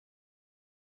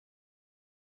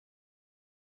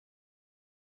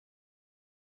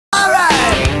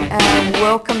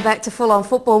welcome back to Full On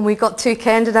Football. And we've got two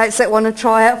candidates that want to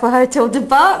try out for Hotel de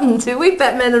Barton, do we,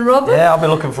 Batman and Robin? Yeah, I'll be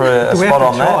looking for a spot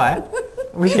on that.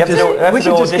 We should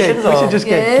just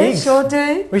get gigs. Sure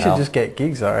do. We should just get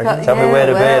gigs, I reckon. Tell me where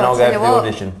to be and I'll go for the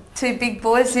audition. Two big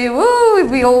boys here. Woo!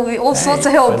 We all sorts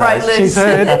of hell break loose. She's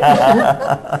heard.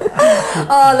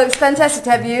 Oh, looks fantastic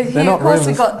to have you here. Of course,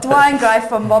 we've got Dwayne Gray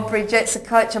from Modbury Jets, the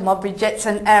coach of Modbury Jets,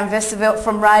 and Aaron Vesterveld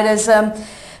from Raiders.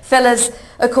 Fellas,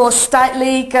 of course, State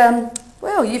League.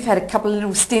 Well, you've had a couple of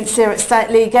little stints there at State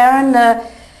League, Aaron.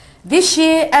 This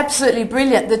year, absolutely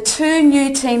brilliant. The two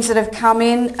new teams that have come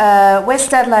in,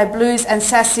 West Adelaide Blues and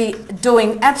Sassy,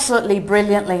 doing absolutely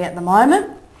brilliantly at the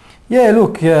moment. Yeah,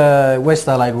 look, West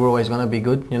Adelaide were always going to be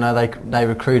good. You know, they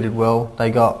recruited well.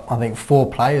 They got, I think,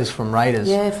 4 players from Raiders.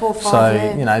 Yeah, 4 or 5, So,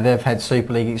 yeah. you know, they've had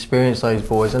Super League experience, those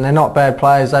boys. And they're not bad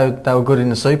players. They were good in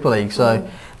the Super League. So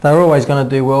they were always going to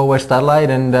do well, West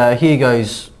Adelaide. And here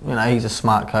goes, you know, he's a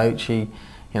smart coach. He'd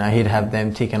have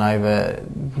them ticking over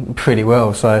pretty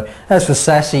well. So as for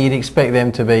Sassy, you'd expect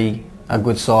them to be a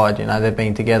good side. You know, they've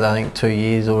been together, I think, 2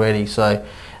 years already. So,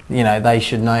 you know, they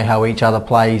should know how each other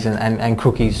plays, and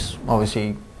Crookie's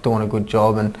obviously doing a good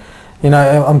job. And, you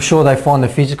know, I'm sure they find the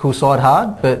physical side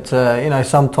hard, but, you know,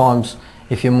 sometimes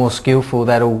if you're more skillful,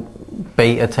 that'll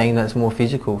beat a team that's more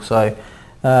physical. So,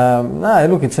 no,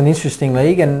 look, it's an interesting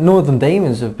league, and Northern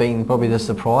Demons have been probably the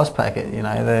surprise packet. You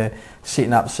know, they're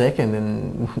sitting up second,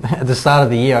 and at the start of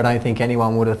the year I don't think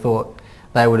anyone would have thought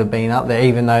they would have been up there,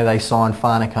 even though they signed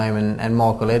Farnacombe and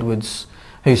Michael Edwards,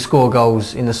 who score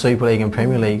goals in the Super League and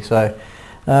Premier League. So,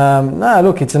 no,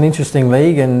 look, it's an interesting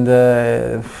league, and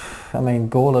I mean,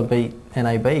 Gawler beat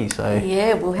NAB, so...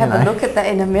 Yeah, we'll have a look at that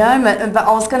in a moment. But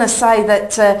I was going to say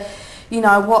that, you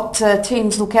know, what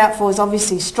teams look out for is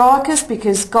obviously strikers,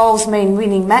 because goals mean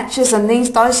winning matches, and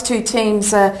those two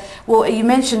teams, well, you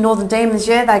mentioned Northern Demons,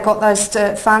 yeah, they got those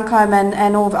Farncombe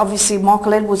and obviously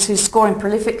Michael Edwards, who's scoring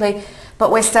prolifically, but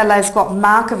West Adelaide's got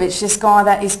Markovic, this guy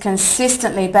that is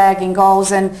consistently bagging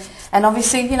goals, and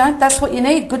obviously, you know, that's what you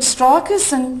need, good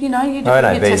strikers, and, you know, you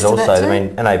NAB's also, I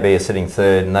mean, NAB is sitting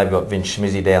third, and they've got Vince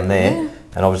Schmizzy down there. Yeah.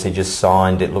 And obviously just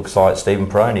signed, it looks like, Stephen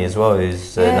Peroni as well,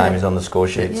 whose name is on the score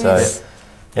sheet. Yes. So,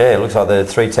 yeah, it looks like the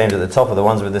 3 teams at the top are the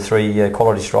ones with the 3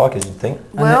 quality strikers, you'd think.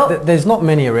 Well, there's not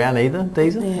many around either,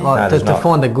 Deezer. Yeah. Like, to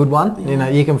find a good one, you know,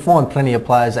 you can find plenty of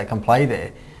players that can play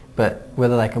there, but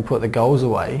whether they can put the goals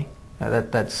away,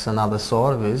 that's another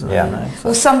side of it, isn't it? Yeah. You know, so.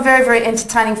 Well, some very, very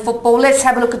entertaining football. Let's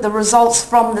have a look at the results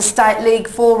from the State League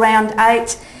for round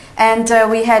 8. And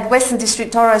we had Western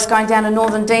District Toros going down to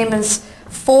Northern Demons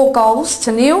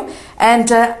 4-0.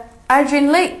 And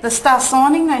Adrian Leak, the star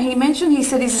signing that he mentioned, he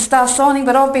said he's a star signing,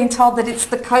 but I've been told that it's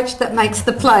the coach that makes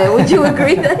the player. Would you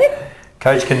agree there?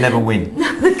 Coach can never win.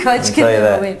 The coach can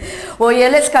never win. Well, yeah,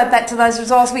 let's go back to those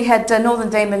results. We had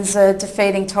Northern Demons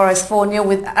defeating Toros 4-0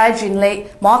 with Adrian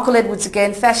Leak, Michael Edwards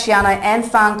again, Fasciano and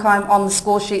Farncombe on the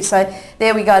score sheet. So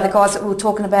there we go, the guys that we were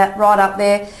talking about right up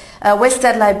there. West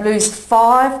Adelaide Blues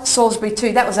 5, Salisbury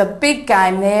 2. That was a big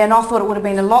game there, and I thought it would have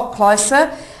been a lot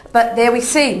closer. But there we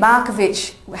see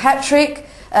Markovic, hat-trick,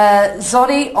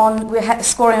 Zoddy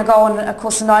scoring a goal, and of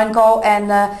course an own goal,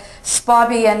 and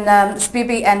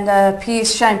Spibby and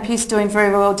Pierce, Shane Pierce doing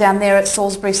very well down there at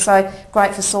Salisbury, so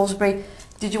great for Salisbury.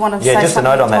 Did you want to say something? Yeah, just a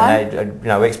note on that, Nate. You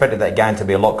know, we expected that game to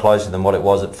be a lot closer than what it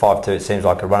was at 5-2. It seems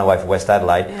like a runaway for West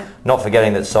Adelaide. Yeah. Not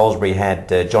forgetting that Salisbury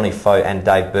had Johnny Foe and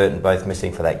Dave Burton both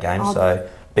missing for that game, so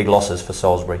big losses for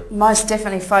Salisbury. Most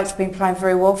definitely, folks, been playing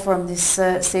very well for them this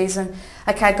season.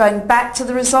 Okay, going back to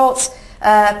the results,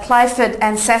 Playford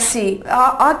and Sassy.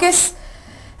 I guess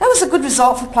that was a good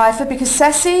result for Playford, because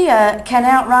Sassy can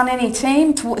outrun any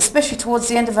team, especially towards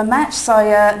the end of a match. So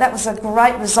that was a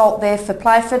great result there for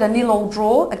Playford, a 0-0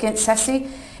 draw against Sassy.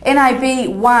 NAB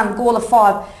 1, Gawler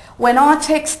 5. When I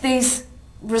text these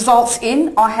results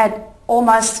in, I had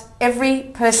almost every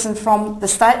person from the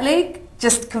State League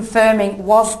just confirming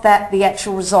was that the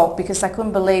actual result, because they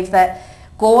couldn't believe that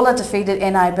Gawler defeated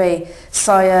NAB.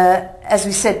 So, as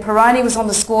we said, Peroni was on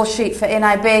the score sheet for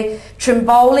NAB.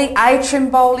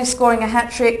 Trimboli scoring a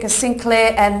hat-trick,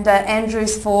 Sinclair and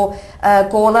Andrews for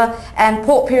Gawler. And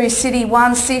Port Pirie City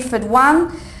 1, Seaford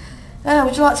 1.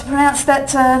 Would you like to pronounce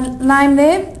that name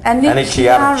there?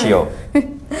 Anichiaricho.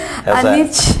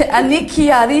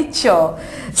 Anichiaricho.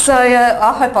 So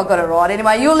I hope I got it right.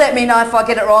 Anyway, you'll let me know if I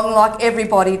get it wrong, like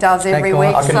everybody does every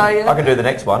week. I can do the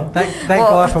next one. That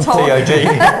guy from TOG.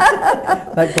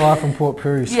 That guy from Port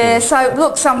Pirie. Yeah. So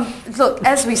look,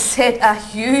 as we said, a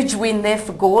huge win there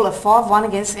for Gawler, 5-1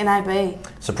 against NAB.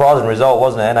 Surprising result,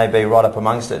 wasn't it? NAB right up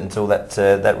amongst it until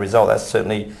that result. That's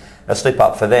certainly a slip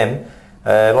up for them.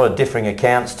 a lot of differing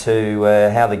accounts to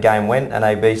how the game went.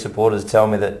 NAB supporters tell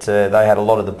me that they had a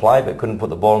lot of the play but couldn't put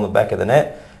the ball in the back of the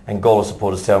net, and Gawler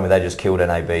supporters tell me they just killed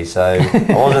NAB. So I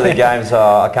wasn't at the game, so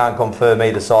I can't confirm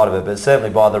either side of it, but certainly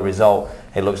by the result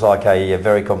it looks like a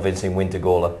very convincing win to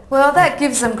Gawler. Well, that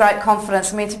gives them great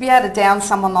confidence. I mean, to be able to down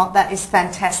someone like that is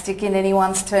fantastic in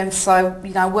anyone's terms. So,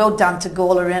 you know, well done to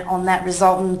Gawler on that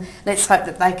result, and let's hope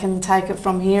that they can take it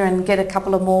from here and get a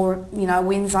couple of more, you know,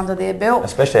 wins under their belt.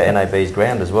 Especially at NAB's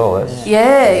ground as well. That's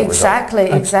exactly.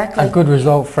 A good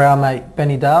result for our mate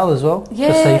Benny Dale as well, for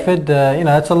Seaford. You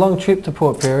know, it's a long trip to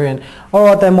Port Pirie, and all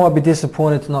right, they might be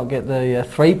disappointed to not get the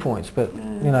 3 points, but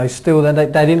you know, still they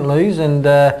didn't lose, and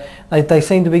they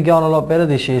seem to be going a lot better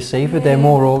this year, Seaford. They're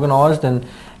more organised, and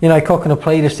you know,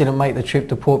 Coconopletus didn't make the trip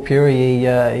to Port Pirie. He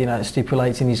you know,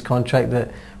 stipulates in his contract that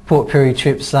Port Pirie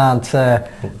trips aren't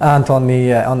on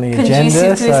the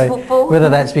agenda. So whether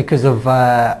that's because of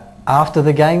after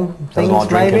the game things,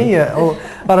 like maybe, or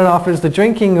I don't know if it's the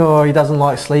drinking or he doesn't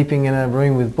like sleeping in a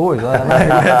room with boys. I don't know.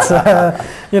 That's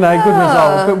you know, good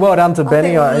result. But well done to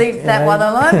Benny. I think we'll leave that one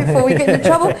alone before we get into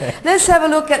trouble. Let's have a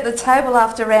look at the table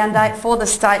after round 8 for the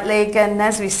State League, and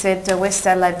as we said, West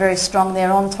Adelaide very strong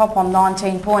there on top on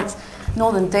 19 points.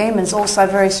 Northern Demons also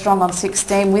very strong on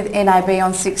 16 with NAB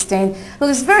on 16.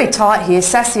 Look, it's very tight here.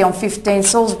 Sassy on 15,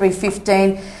 Salisbury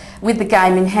 15 with the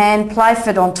game in hand.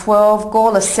 Playford on 12,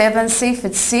 Gawler 7,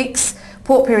 Seaford 6,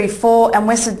 Port Pirie 4, and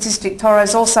Western District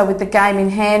Toros also with the game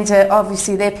in hand.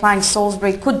 Obviously they're playing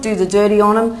Salisbury, could do the dirty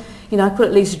on them, you know, could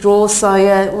at least draw, so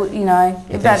you know.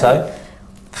 You think so?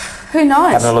 Who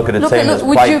knows? Having a look at a team that's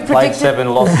played 7,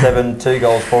 lost 7, 2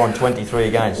 goals for and 23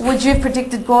 against. Would you have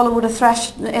predicted Gawler would have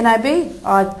thrashed NAB?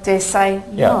 I dare say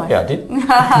no. Yeah, I did.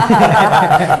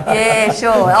 Yeah,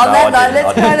 sure. On that note,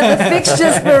 let's go to the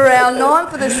fixtures for round 9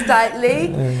 for the State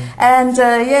League. And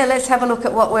yeah, let's have a look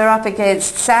at what we're up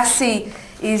against. Sassy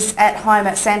is at home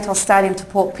at Santos Stadium to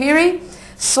Port Pirie.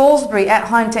 Salisbury at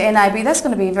home to NAB. That's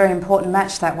going to be a very important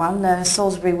match, that one.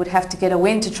 Salisbury would have to get a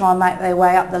win to try and make their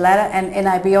way up the ladder, and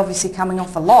NAB obviously coming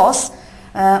off a loss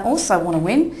also want to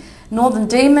win. Northern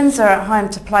Demons are at home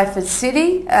to Playford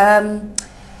City.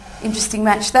 Interesting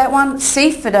match, that one.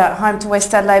 Seaford are at home to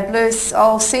West Adelaide Blues.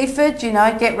 Oh, Seaford, you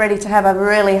know, get ready to have a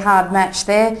really hard match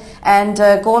there. And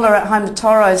Gawler at home to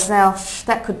Toros. Now,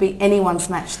 that could be anyone's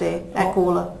match there at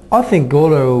Gawler. I think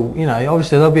Gawler will, you know,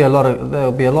 obviously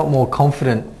they'll be a lot more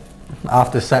confident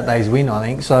after Saturday's win, I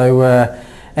think. So,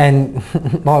 and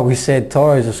like we said,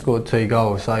 Toros have scored 2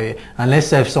 goals. So unless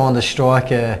they've signed a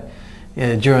striker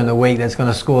during the week that's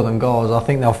going to score them goals, I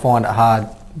think they'll find it hard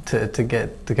to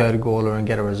go to Gawler and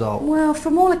get a result. Well,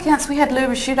 from all accounts, we had Lou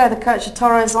Rasciuto, the coach of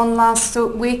Toros, on last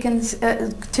week and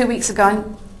 2 weeks ago,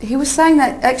 and he was saying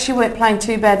that actually weren't playing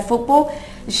too bad football.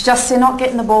 It's just they're not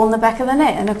getting the ball in the back of the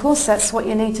net, and of course that's what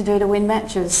you need to do to win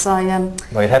matches. So,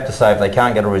 well, you'd have to say if they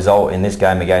can't get a result in this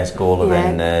game against Gawler,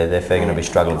 then they're going to be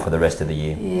struggling for the rest of the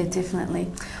year. Yeah, definitely.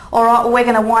 All right, well, we're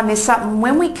going to wind this up, and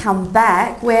when we come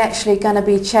back, we're actually going to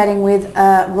be chatting with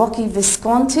Rocky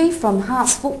Visconti from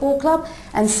Hearts Football Club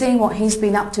and seeing what he's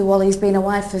been up to while he's been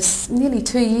away for nearly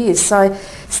 2 years. So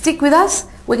stick with us.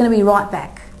 We're going to be right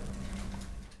back.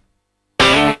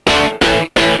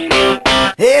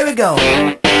 Here we go.